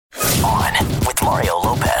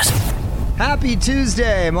Happy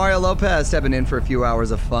Tuesday. Mario Lopez stepping in for a few hours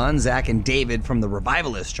of fun. Zach and David from the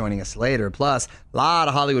Revivalists joining us later. Plus, a lot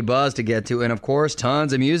of Hollywood buzz to get to. And, of course,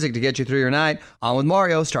 tons of music to get you through your night. On with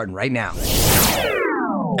Mario, starting right now.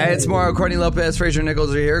 Hey, it's Mario. Courtney Lopez, Fraser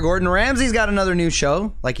Nichols are here. Gordon Ramsay's got another new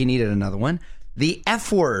show, like he needed another one. The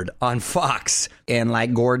F Word on Fox. And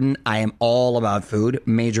like Gordon, I am all about food.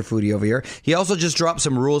 Major foodie over here. He also just dropped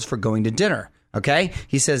some rules for going to dinner. Okay?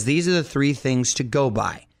 He says these are the 3 things to go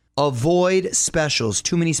by. Avoid specials.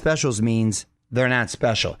 Too many specials means they're not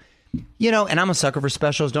special. You know, and I'm a sucker for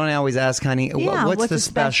specials. Don't I always ask, honey, what's the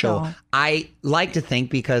special? I like to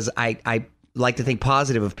think, because I like to think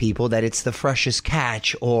positive of people, that it's the freshest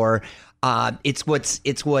catch, or it's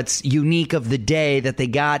what's unique of the day that they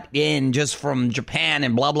got in just from Japan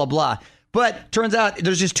and blah, blah, blah. But turns out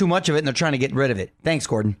there's just too much of it and they're trying to get rid of it. Thanks,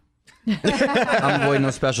 Gordon. I'm avoiding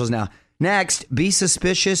those specials now. Next, be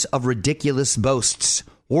suspicious of ridiculous boasts.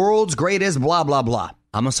 World's greatest blah, blah, blah.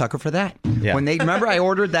 I'm a sucker for that. Yeah. Remember I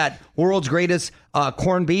ordered that world's greatest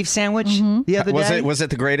corned beef sandwich the other day? Was it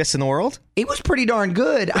the greatest in the world? It was pretty darn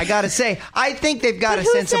good, I got to say. I think they've got a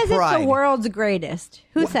sense of pride. Who says it's the world's greatest?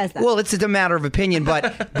 Who says that? Well, it's a matter of opinion,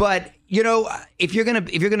 but you know, if you're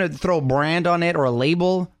gonna throw a brand on it or a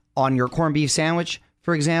label on your corned beef sandwich,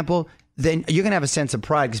 for example, then you're gonna have a sense of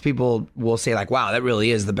pride, because people will say like, "Wow, that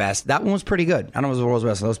really is the best." That one was pretty good. I don't know if it was the world's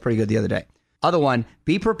best. That was pretty good the other day. Other one,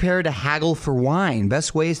 be prepared to haggle for wine.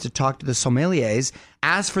 Best ways to talk to the sommeliers.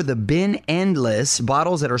 Ask for the bin end list,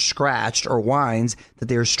 bottles that are scratched, or wines that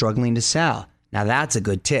they are struggling to sell. Now, that's a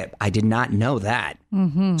good tip. I did not know that.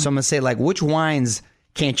 Mm-hmm. So I'm going to say, like, which wines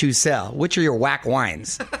can't you sell? Which are your whack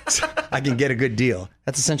wines? I can get a good deal.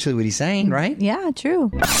 That's essentially what he's saying, right? Yeah,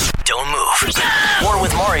 true. Don't move. More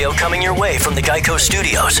with Mario coming your way from the Geico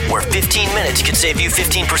Studios, where 15 minutes could save you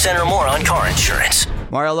 15% or more on car insurance.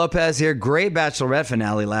 Mario Lopez here. Great Bachelorette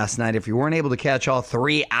finale last night. If you weren't able to catch all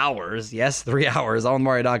 3 hours, yes, 3 hours, on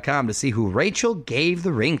Mario.com to see who Rachel gave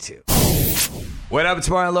the ring to. What up, it's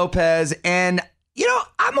Mario Lopez. And, you know,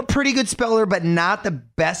 I'm a pretty good speller, but not the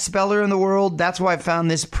best speller in the world. That's why I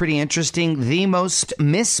found this pretty interesting. The most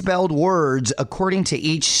misspelled words according to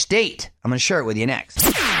each state. I'm going to share it with you next.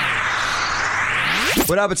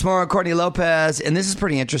 What up, it's Mario Courtney Lopez, and this is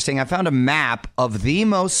pretty interesting. I found a map of the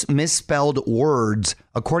most misspelled words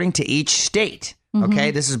according to each state.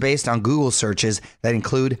 Okay, this is based on Google searches that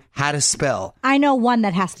include how to spell. I know one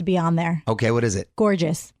that has to be on there. Okay, what is it?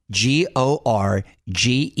 Gorgeous. Gorgeous.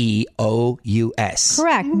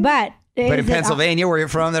 Correct, but in Pennsylvania, where you're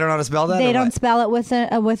from, they don't know how to spell that? They don't spell it with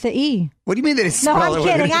a E. What do you mean they spell it? No, I'm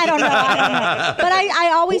kidding. I don't know. But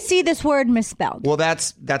I always see this word misspelled. Well,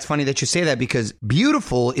 that's funny that you say that, because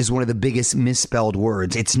beautiful is one of the biggest misspelled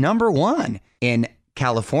words. It's number 1 in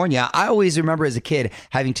California. I always remember as a kid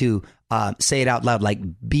having to say it out loud, like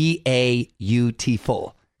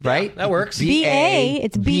B-A-U-T-ful. Right? Yeah, that works. B-A.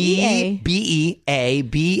 It's B-E-A. B-E-A.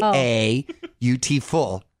 B-A-U-T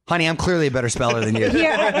full. Honey, I'm clearly a better speller than you.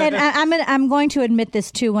 Here, and I'm going to admit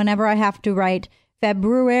this too. Whenever I have to write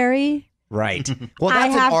February, right? Well,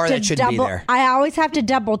 that's an R that should be there. I always have to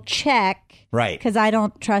double check, right? Because I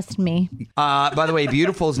don't trust me. By the way,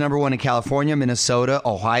 beautiful is number 1 in California, Minnesota,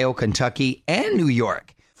 Ohio, Kentucky, and New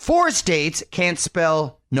York. 4 states can't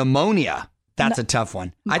spell pneumonia. That's a tough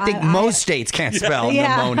one. I think most states can't spell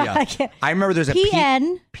pneumonia. I remember there's a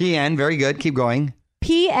P-N. P-N, very good. Keep going.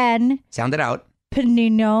 P-N. Sound it out.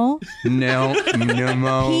 Pneumo. No.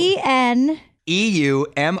 Pneumo. P-N.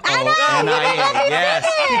 E-U-M-O-N-I-A. Yes.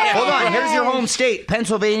 Hold on. Here's your home state.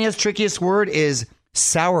 Pennsylvania's trickiest word is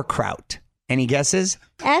sauerkraut. Any guesses?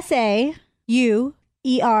 S-A-U-E-R.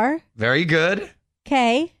 Very good.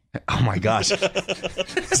 K. Oh my gosh.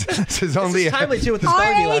 This is only timely too with the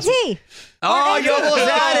spelling last week. R-A-T. Oh, you almost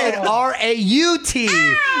had it. R-A-U-T.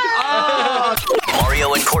 Oh.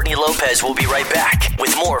 Mario and Courtney Lopez will be right back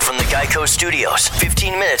with more from the Geico Studios.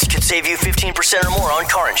 15 minutes could save you 15% or more on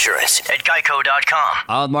car insurance at geico.com.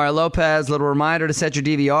 I'm Mario Lopez. Little reminder to set your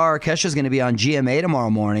DVR. Kesha's going to be on GMA tomorrow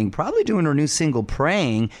morning, probably doing her new single,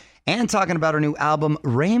 Praying, and talking about her new album,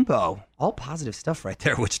 Rainbow. All positive stuff right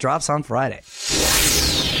there, which drops on Friday.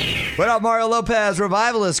 What up, Mario Lopez?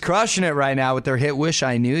 Revivalists crushing it right now with their hit Wish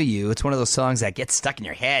I Knew You. It's one of those songs that gets stuck in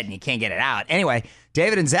your head and you can't get it out. Anyway,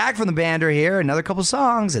 David and Zach from the band are here. Another couple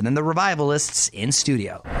songs, and then the Revivalists in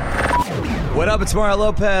studio. What up? It's Mario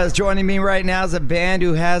Lopez. Joining me right now is a band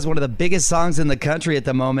who has one of the biggest songs in the country at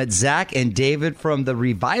the moment, Zach and David from the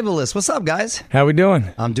Revivalists. What's up, guys? How we doing?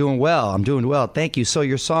 I'm doing well. Thank you. So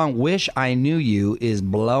your song, Wish I Knew You, is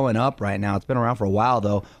blowing up right now. It's been around for a while,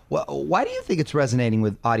 though. Why do you think it's resonating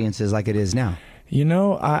with audiences like it is now? You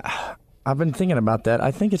know, I've been thinking about that.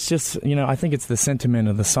 I think it's just, I think it's the sentiment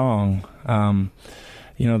of the song.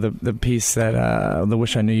 The piece that, the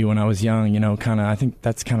Wish I Knew You When I Was Young, I think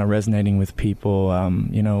that's kind of resonating with people,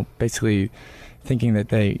 basically thinking that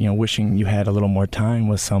they, wishing you had a little more time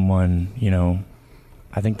with someone,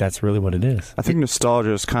 I think that's really what it is. I think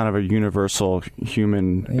nostalgia is kind of a universal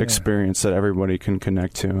human experience that everybody can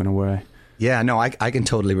connect to in a way. Yeah, no, I can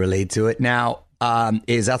totally relate to it. Now,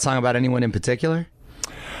 is that song about anyone in particular?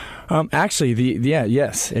 Actually,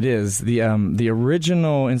 yes, it is. The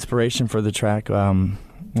original inspiration for the track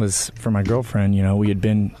was for my girlfriend. We had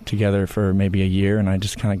been together for maybe a year, and I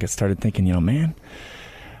just kind of started thinking, man,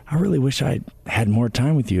 I really wish I had more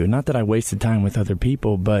time with you. Not that I wasted time with other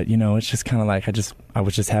people, but it's just kind of like I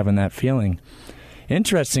was just having that feeling.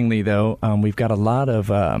 Interestingly, though, we've got a lot of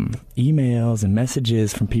emails and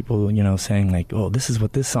messages from people, saying like, "Oh, this is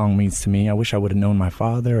what this song means to me. I wish I would have known my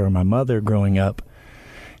father or my mother growing up."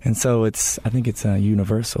 And so I think it's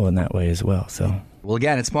universal in that way as well. So. Well,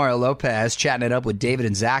 again, it's Mario Lopez chatting it up with David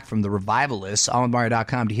and Zach from the Revivalists.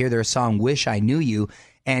 OnWithMario.com to hear their song "Wish I Knew You."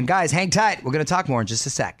 And guys, hang tight. We're going to talk more in just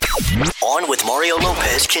a sec. On with Mario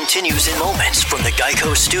Lopez continues in moments from the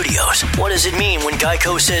Geico Studios. What does it mean when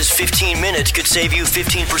Geico says 15 minutes could save you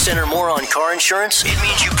 15% or more on car insurance? It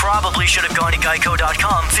means you probably should have gone to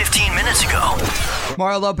Geico.com 15 minutes ago.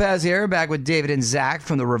 Mario Lopez here, back with David and Zach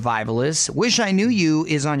from the Revivalists. Wish I Knew You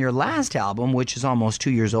is on your last album, which is almost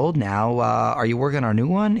 2 years old now. Are you working on our new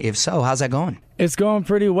one? If so, how's that going? It's going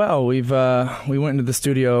pretty well. We went into the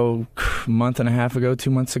studio a month and a half ago, 2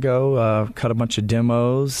 months ago, cut a bunch of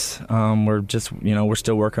demos. We're just, we're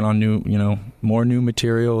still working on more new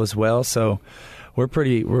material as well. So we're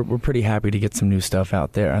pretty happy to get some new stuff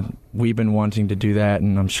out there. We've been wanting to do that,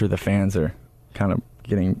 and I'm sure the fans are kind of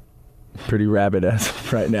getting pretty rabid as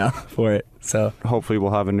of right now for it. So hopefully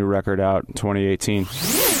we'll have a new record out in 2018.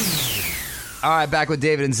 All right, back with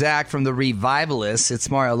David and Zach from the Revivalists.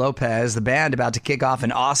 It's Mario Lopez, the band about to kick off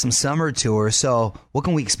an awesome summer tour. So what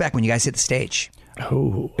can we expect when you guys hit the stage?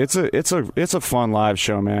 Oh, it's a fun live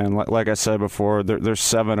show, man. Like I said before, there's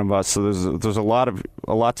 7 of us, so there's a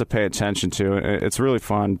lot to pay attention to. It's really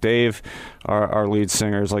fun. Dave, our lead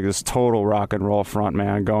singer, is like this total rock and roll front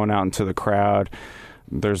man going out into the crowd.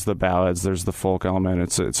 There's the ballads, there's the folk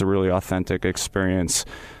element. It's a really authentic experience.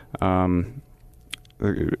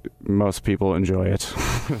 Most people enjoy it.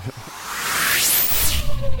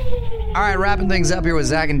 All right, wrapping things up here with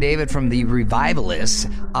Zach and David from the Revivalists.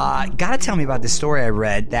 Gotta tell me about this story I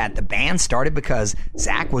read that the band started because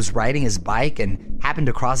Zach was riding his bike and happened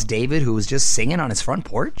to cross David, who was just singing on his front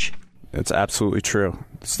porch. It's absolutely true.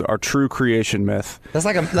 It's our true creation myth. That's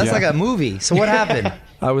like a movie. So what happened?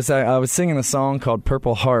 I was singing a song called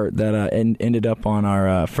 "Purple Heart" that ended up on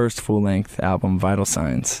our first full-length album, Vital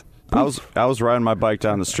Signs. I was riding my bike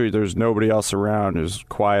down the street. There was nobody else around. It was a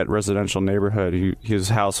quiet residential neighborhood. His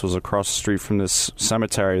house was across the street from this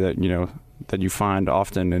cemetery that you find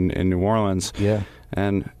often in New Orleans. Yeah.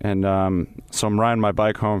 And so I'm riding my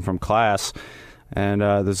bike home from class, and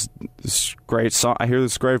this great song. I hear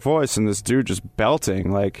this great voice, and this dude just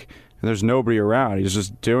belting and there's nobody around. He's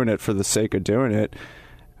just doing it for the sake of doing it.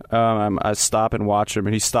 I stop and watch him,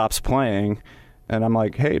 and he stops playing. And I'm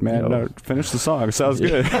like, hey, man, no, finish the song. Sounds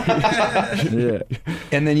good. Yeah.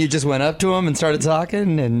 And then you just went up to him and started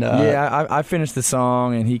talking? And yeah, I finished the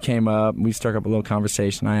song, and he came up. We struck up a little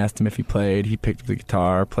conversation. I asked him if he played. He picked up the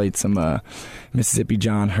guitar, played some Mississippi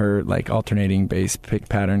John Hurt, alternating bass pick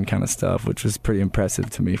pattern kind of stuff, which was pretty impressive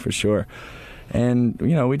to me for sure. And,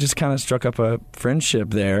 we just kind of struck up a friendship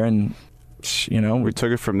there, and we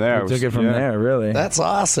took it from there. There, really. That's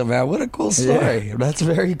awesome, man. What a cool story. Yeah. That's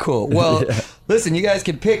very cool. Well, listen, you guys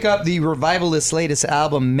can pick up the Revivalists' latest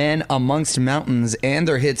album, Men Amongst Mountains, and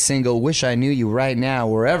their hit single, Wish I Knew You, right now,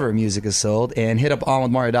 wherever music is sold, and hit up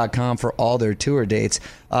onwithmario.com for all their tour dates.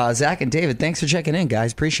 Zach and David, thanks for checking in,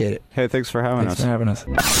 guys. Appreciate it. Hey, thanks for having us.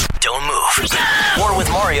 Don't move. More with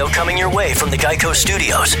Mario coming your way from the Geico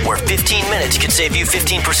Studios, where 15 minutes could save you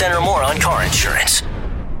 15% or more on car insurance.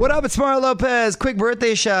 What up, it's Mario Lopez. Quick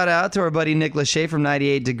birthday shout out to our buddy Nick Lachey from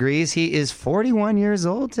 98 Degrees. He is 41 years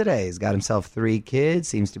old today. He's got himself 3 kids,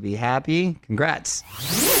 seems to be happy. Congrats.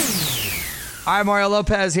 All right, Mario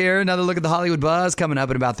Lopez here. Another look at the Hollywood buzz coming up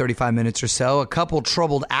in about 35 minutes or so. A couple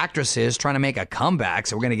troubled actresses trying to make a comeback,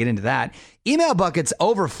 so we're going to get into that. Email buckets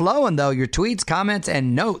overflowing, though. Your tweets, comments,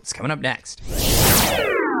 and notes coming up next.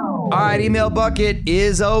 All right, email bucket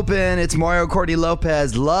is open. It's Mario Cordy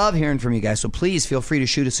Lopez. Love hearing from you guys, so please feel free to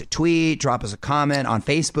shoot us a tweet, drop us a comment on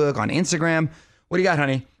Facebook, on Instagram. What do you got,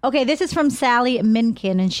 honey? Okay, this is from Sally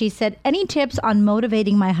Minkin, and she said, any tips on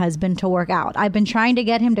motivating my husband to work out? I've been trying to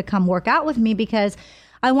get him to come work out with me because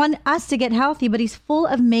I want us to get healthy, but he's full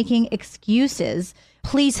of making excuses.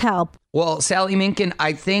 Please help. Well, Sally Minkin,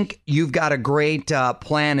 I think you've got a great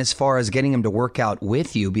plan as far as getting him to work out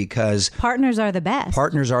with you, because Partners are the best.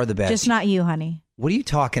 partners are the best. Just not you, honey. What are you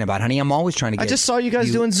talking about, honey? I'm always trying to get I just saw you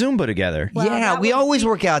guys doing Zumba together. Well, yeah, that we was- always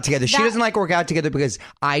work out together. She that- doesn't like work out together because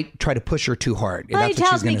I try to push her too hard. He That's what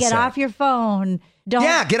tells she's me going to get say. off your phone. Don't.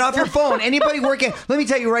 Yeah, get off your phone. Anybody working? Let me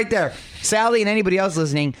tell you right there, Sally and anybody else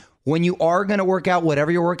listening, when you are going to work out,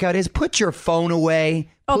 whatever your workout is, put your phone away.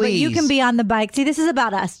 Oh, but please. you can be on the bike. See, this is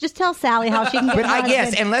about us. Just tell Sally how she can get But on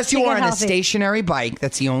yes, to- unless to you get are on a healthy. stationary bike,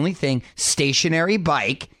 that's the only thing. Stationary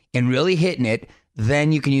bike and really hitting it,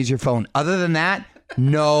 then you can use your phone. Other than that,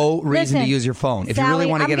 no reason Listen, to use your phone. If you Sally, really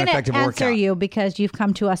want to get an I'm gonna effective answer workout. you because you've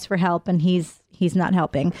come to us for help, and he's not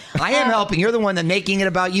helping. I am helping. You're the one that's making it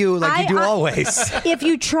about you like you do always. If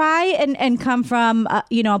you try and come from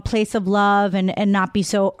a place of love and not be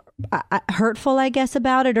so hurtful, I guess,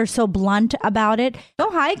 about it, or so blunt about it, go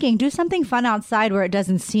hiking, do something fun outside where it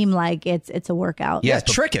doesn't seem like it's a workout. Yes,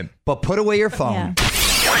 Trick him. but put away your phone. Yeah.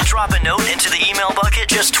 Want to drop a note into the email bucket?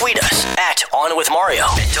 Just tweet us at OnWithMario.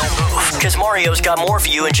 And don't move, because Mario's got more for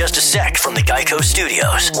you in just a sec from the Geico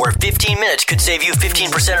Studios, where 15 minutes could save you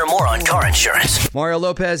 15% or more on car insurance. Mario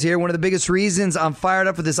Lopez here. One of the biggest reasons I'm fired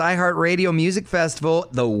up for this iHeartRadio Music Festival,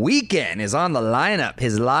 The Weeknd is on the lineup.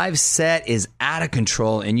 His live set is out of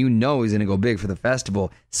control, and you know he's going to go big for the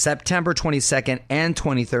festival. September 22nd and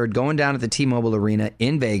 23rd, going down at the T-Mobile Arena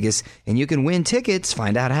in Vegas, and you can win tickets.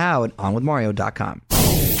 Find out how at onwithmario.com.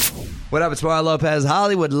 What up, it's Mario Lopez.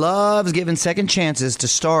 Hollywood loves giving second chances to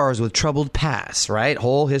stars with troubled pasts, right?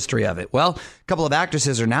 Whole history of it. Well, a couple of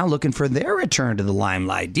actresses are now looking for their return to the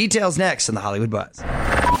limelight. Details next in the Hollywood Buzz.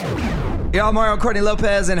 Y'all, Mario Courtney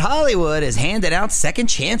Lopez, and Hollywood has handed out second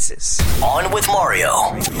chances. On with Mario,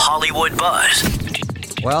 Hollywood Buzz.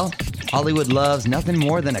 Well, Hollywood loves nothing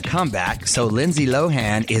more than a comeback, so Lindsay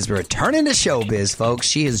Lohan is returning to showbiz, folks.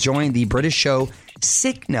 She has joined the British show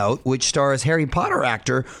Sick Note, which stars Harry Potter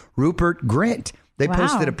actor Rupert Grint. They Wow.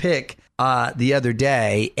 posted a pic the other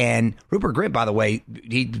day, and Rupert Grint, by the way,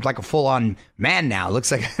 he's like a full-on man now.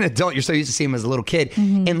 Looks like an adult. You're so used to seeing him as a little kid.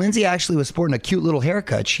 And Lindsay actually was sporting a cute little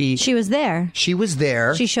haircut. She She was there. was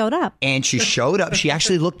there. She showed up. And she showed up. She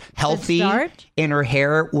actually looked healthy, start. and her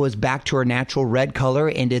hair was back to her natural red color,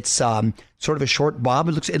 and it's sort of a short bob.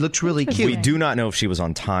 It looks really cute. We do not know if she was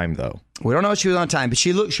on time, though. We don't know if she was on time, but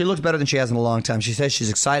she looks better than she has in a long time. She says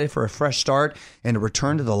she's excited for a fresh start and a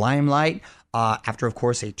return to the limelight after, of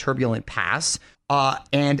course, a turbulent past.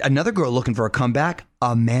 And another girl looking for a comeback,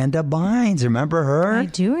 Amanda Bynes. Remember her? I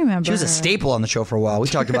do remember She was a her. staple on the show for a while. We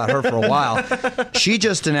talked about her for a while. She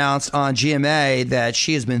just announced on GMA that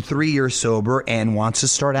she has been 3 years sober and wants to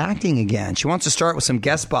start acting again. She wants to start with some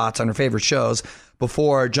guest spots on her favorite shows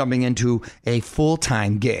before jumping into a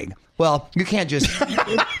full-time gig. Well, you can't just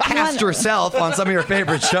cast yourself on some of your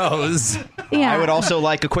favorite shows. Yeah. I would also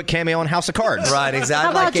like a quick cameo on House of Cards. Right, How exactly.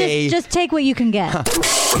 about Like just take what you can get?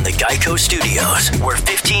 From the Geico Studios, where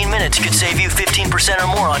 15 minutes could save you 15% or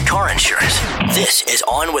more on car insurance. This is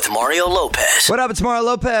On with Mario Lopez. What up, it's Mario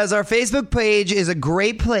Lopez. Our Facebook page is a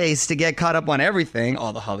great place to get caught up on everything,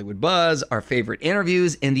 all the Hollywood buzz, our favorite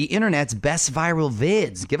interviews, and the internet's best viral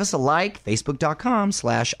vids. Give us a like,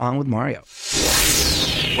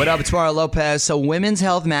 facebook.com/onwithmario. What up, it's Mario Lopez. So Women's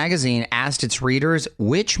Health magazine asked its readers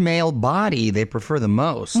which male body they prefer the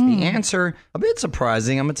most. The answer, a bit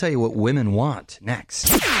surprising. I'm going to tell you what women want next.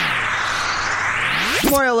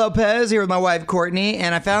 Mario Lopez here with my wife, Courtney,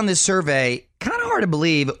 and I found this survey, kind of hard to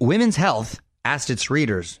believe. Women's Health asked its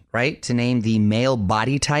readers, right, to name the male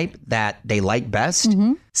body type that they like best.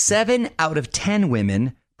 7 out of 10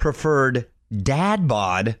 women preferred dad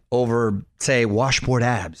bod over, say, washboard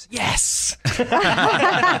abs. Yes. You're in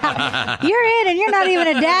and you're not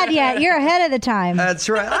even a dad yet. You're ahead of the time. That's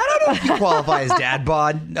right. I don't know if you qualify as dad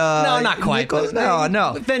bod. No, not quite. Nicholas. But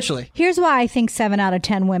No. Eventually. Here's why I think 7 out of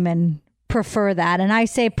 10 women prefer that. And I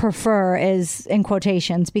say prefer is in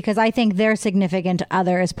quotations because I think their significant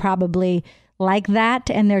other is probably like that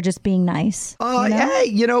and they're just being nice. Oh, hey,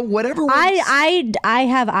 whatever works. I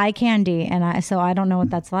have eye candy and so I don't know what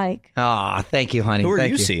that's like. Aw, thank you, honey. Who are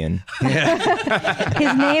Thank you seeing?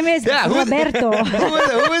 His name is Roberto.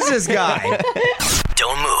 Who is this guy?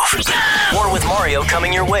 Don't move. More with Mario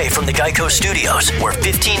coming your way from the Geico Studios, where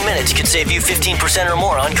 15 minutes could save you 15% or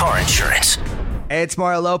more on car insurance. Hey, it's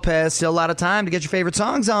Mario Lopez. Still a lot of time to get your favorite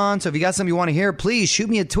songs on. So if you got something you want to hear, please shoot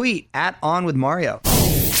me a tweet at OnWithMario.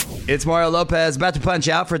 It's Mario Lopez, about to punch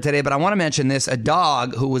out for today, but I want to mention this. A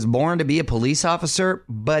dog who was born to be a police officer,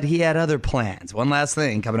 but he had other plans. One last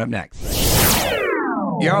thing coming up next.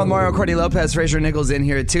 You're on Mario Courtney Lopez, Fraser Nichols in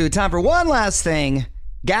here too. Time for one last thing.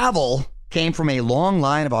 Gavel came from a long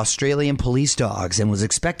line of Australian police dogs and was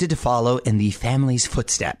expected to follow in the family's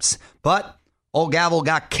footsteps. But old Gavel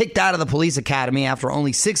got kicked out of the police academy after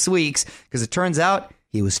only 6 weeks because it turns out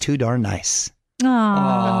he was too darn nice.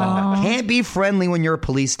 Aww. Can't be friendly when you're a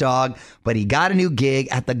police dog, but he got a new gig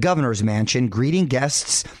at the governor's mansion, greeting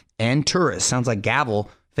guests and tourists. Sounds like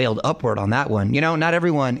Gavel failed upward on that one. You know, not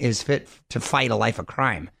everyone is fit to fight a life of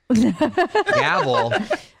crime. Gavel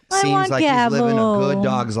seems like he's living a good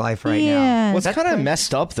dog's life right now. What's kind of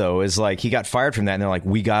messed up, though, is like he got fired from that, and they're like,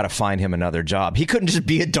 we got to find him another job. He couldn't just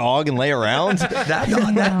be a dog and lay around.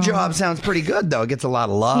 That job sounds pretty good, though. It gets a lot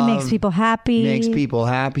of love. He makes people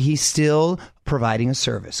happy. He's still providing a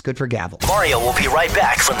service. Good for Gavel. Mario will be right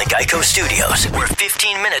back from the Geico Studios, where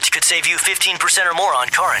 15 minutes could save you 15% or more on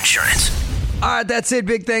car insurance. All right, that's it.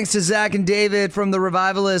 Big thanks to Zach and David from the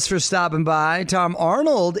Revivalists for stopping by. Tom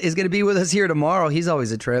Arnold is going to be with us here tomorrow. He's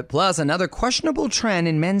always a trip. Plus, another questionable trend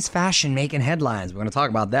in men's fashion making headlines. We're going to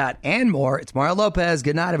talk about that and more. It's Mario Lopez.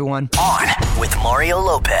 Good night, everyone. On with Mario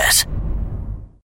Lopez.